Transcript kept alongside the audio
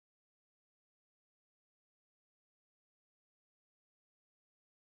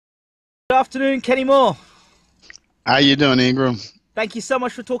Good afternoon, Kenny Moore. How you doing, Ingram? Thank you so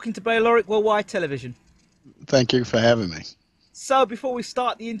much for talking to Bayloric Worldwide Television. Thank you for having me. So, before we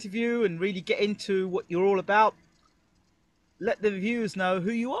start the interview and really get into what you're all about, let the viewers know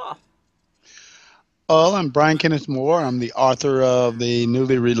who you are. Well, I'm Brian Kenneth Moore. I'm the author of the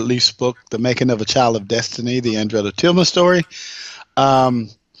newly released book, The Making of a Child of Destiny, the Andretta Tillman story. Um,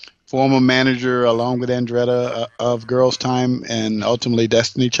 Former manager, along with Andretta, of Girls Time and ultimately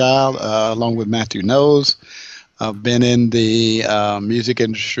Destiny Child, along with Matthew Knowles. I've been in the music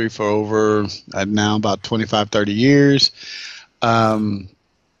industry for over now about 25, 30 years. Um,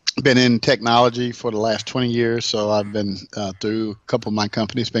 been in technology for the last 20 years, so I've been through a couple of my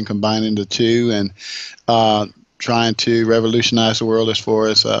companies, been combining the two and uh, trying to revolutionize the world as far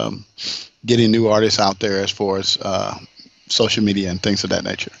as getting new artists out there as far as social media and things of that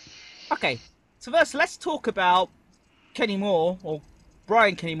nature. Okay, so first, let's talk about Kenny Moore or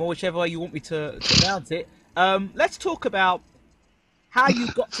Brian Kenny Moore, whichever way you want me to announce it. Let's talk about how you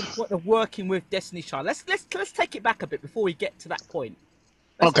got to the point of working with Destiny Child. Let's take it back a bit before we get to that point.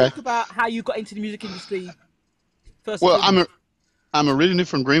 Let's Okay. talk about how you got into the music industry first and Well, foremost. I'm originally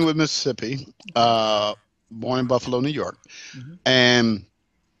from Greenwood, Mississippi, Okay. born in Buffalo, New York, Hmm. and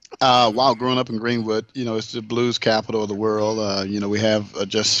while growing up in Greenwood, it's the blues capital of the world. We have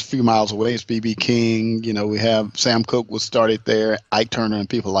just a few miles away, it's BB King. We have Sam Cooke was started there, Ike Turner, and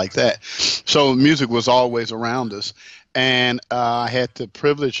people like that. So music was always around us. And I had the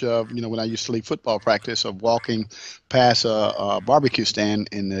privilege of, when I used to leave football practice, of walking past a barbecue stand,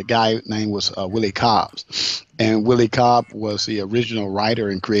 and the guy name was Willie Cobbs. And Willie Cobb was the original writer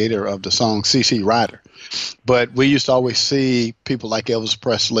and creator of the song CC Rider. But we used to always see people like Elvis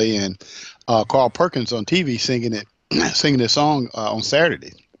Presley and Carl Perkins on TV singing it, singing this song on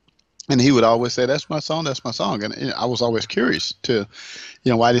Saturday. And he would always say, "That's my song. That's my song." And I was always curious to,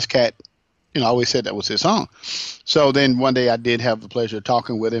 why this cat, always said that was his song. So then one day I did have the pleasure of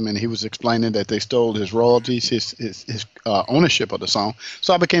talking with him, and he was explaining that they stole his royalties, his ownership of the song.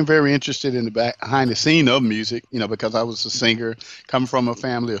 So I became very interested in the behind the scene of music, because I was a singer, coming from a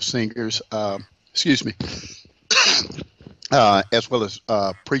family of singers. Excuse me, as well as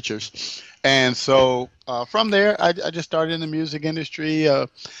preachers. And so from there, I just started in the music industry.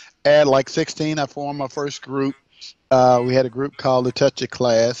 At like 16, I formed my first group. We had a group called the Touch It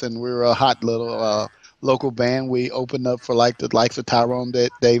Class, and we were a hot little local band. We opened up for like the likes of Tyrone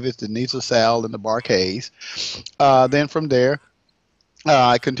Davis, Denise LaSalle, and the Barcades. Then from there,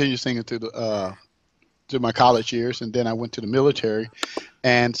 I continued singing through my college years, and then I went to the military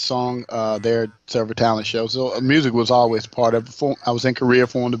and sung there several talent shows. So music was always part of it. I was in Korea,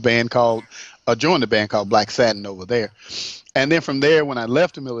 formed a band called, joined a band called Black Satin over there. And then from there, when I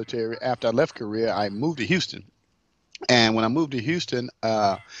left the military, after I left Korea, I moved to Houston. And when I moved to Houston,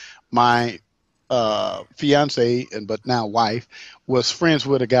 my fiance and but now wife was friends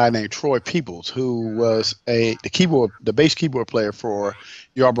with a guy named Troy Peebles, who was the bass keyboard player for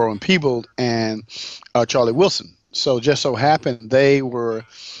Yarborough and Peebles and Charlie Wilson. So just so happened they were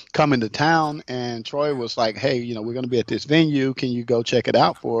coming to town, and Troy was like, "Hey, we're going to be at this venue. Can you go check it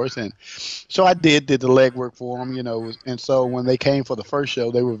out for us?" And so I did the legwork for them, And so when they came for the first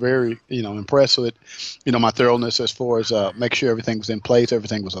show, they were very, impressed with, my thoroughness as far as make sure everything was in place,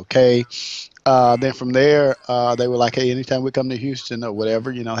 everything was okay. Then from there, they were like, "Hey, anytime we come to Houston or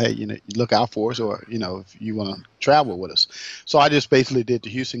whatever, hey, you look out for us, or if you want to travel with us." So I just basically did the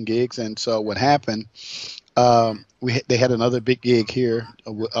Houston gigs, and so what happened? They had another big gig here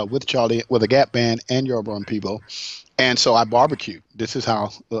with Charlie, with a Gap band and Yarborough people, and so I barbecued. This is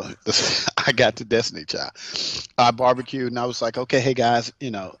how I got to Destiny Child. I barbecued, and I was like, "Okay, hey guys,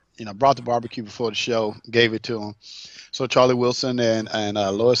 brought the barbecue before the show, gave it to them." So Charlie Wilson and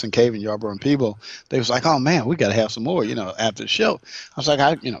Lois and Cave and Yarborough and people, they was like, "Oh man, we got to have some more, after the show." I was like,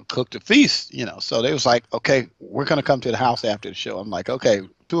 "I, cooked a feast, So they was like, "Okay, we're gonna come to the house after the show." I'm like, "Okay,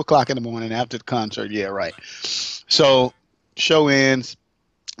 2 o'clock in the morning after the concert." Yeah, right. So show ends.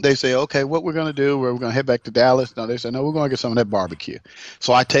 They say, "Okay, what we're gonna do? We're gonna head back to Dallas." No, they say, "No, we're gonna get some of that barbecue."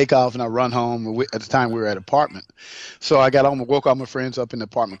 So I take off and I run home. At the time, we were at an apartment. So I got home and woke all my friends up in the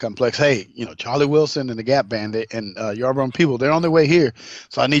apartment complex. "Hey, Charlie Wilson and the Gap Band and Yarborough people, they're on their way here.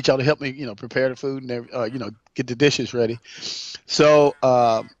 So I need y'all to help me, prepare the food and get the dishes ready." So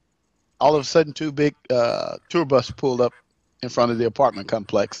all of a sudden, two big tour buses pulled up in front of the apartment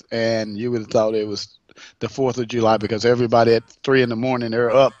complex, and you would have thought it was the 4th of July, because everybody at 3 in the morning, they're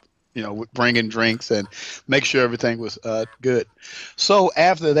up, bringing drinks and make sure everything was good. So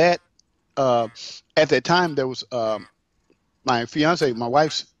after that, uh, at that time, there was my fiance, my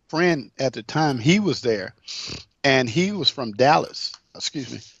wife's friend at the time. He was there, and he was from Dallas.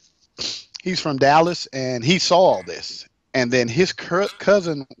 Excuse me. he's from Dallas, and he saw all this. And then his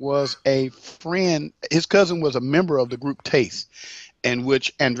cousin was a friend. His cousin was a member of the group Taste, in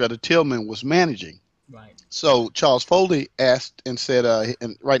which Andretta Tillman was managing. Right. So Charles Foley asked and said,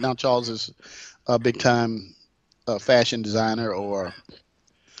 and right now Charles is a big time fashion designer or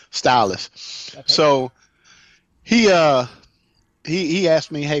stylist. Okay. So he he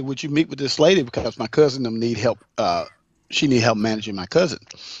asked me, hey, would you meet with this lady because my cousin them need help. She need help managing my cousin.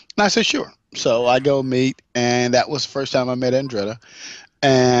 And I said, sure. So I go meet, and that was the first time I met Andretta.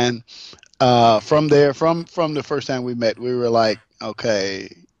 And from there, from the first time we met, we were like,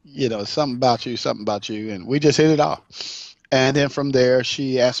 okay, something about you, and we just hit it off. And then from there,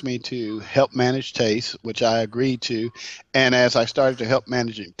 she asked me to help manage Taste, which I agreed to. And as I started to help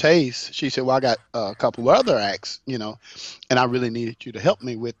managing Taste, she said, well, I got a couple of other acts, and I really needed you to help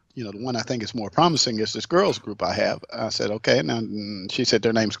me with, the one I think is more promising is this girls group I have. I said, okay. Now she said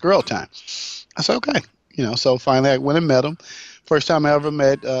their name's Girl Time. I said, okay. So finally I went and met them. First time I ever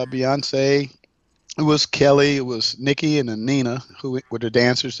met Beyonce. It was Kelly, it was Nikki, and then Nina, who were the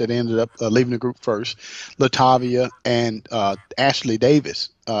dancers that ended up leaving the group first. Latavia and Ashley Davis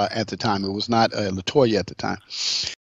at the time. It was not Latoya at the time.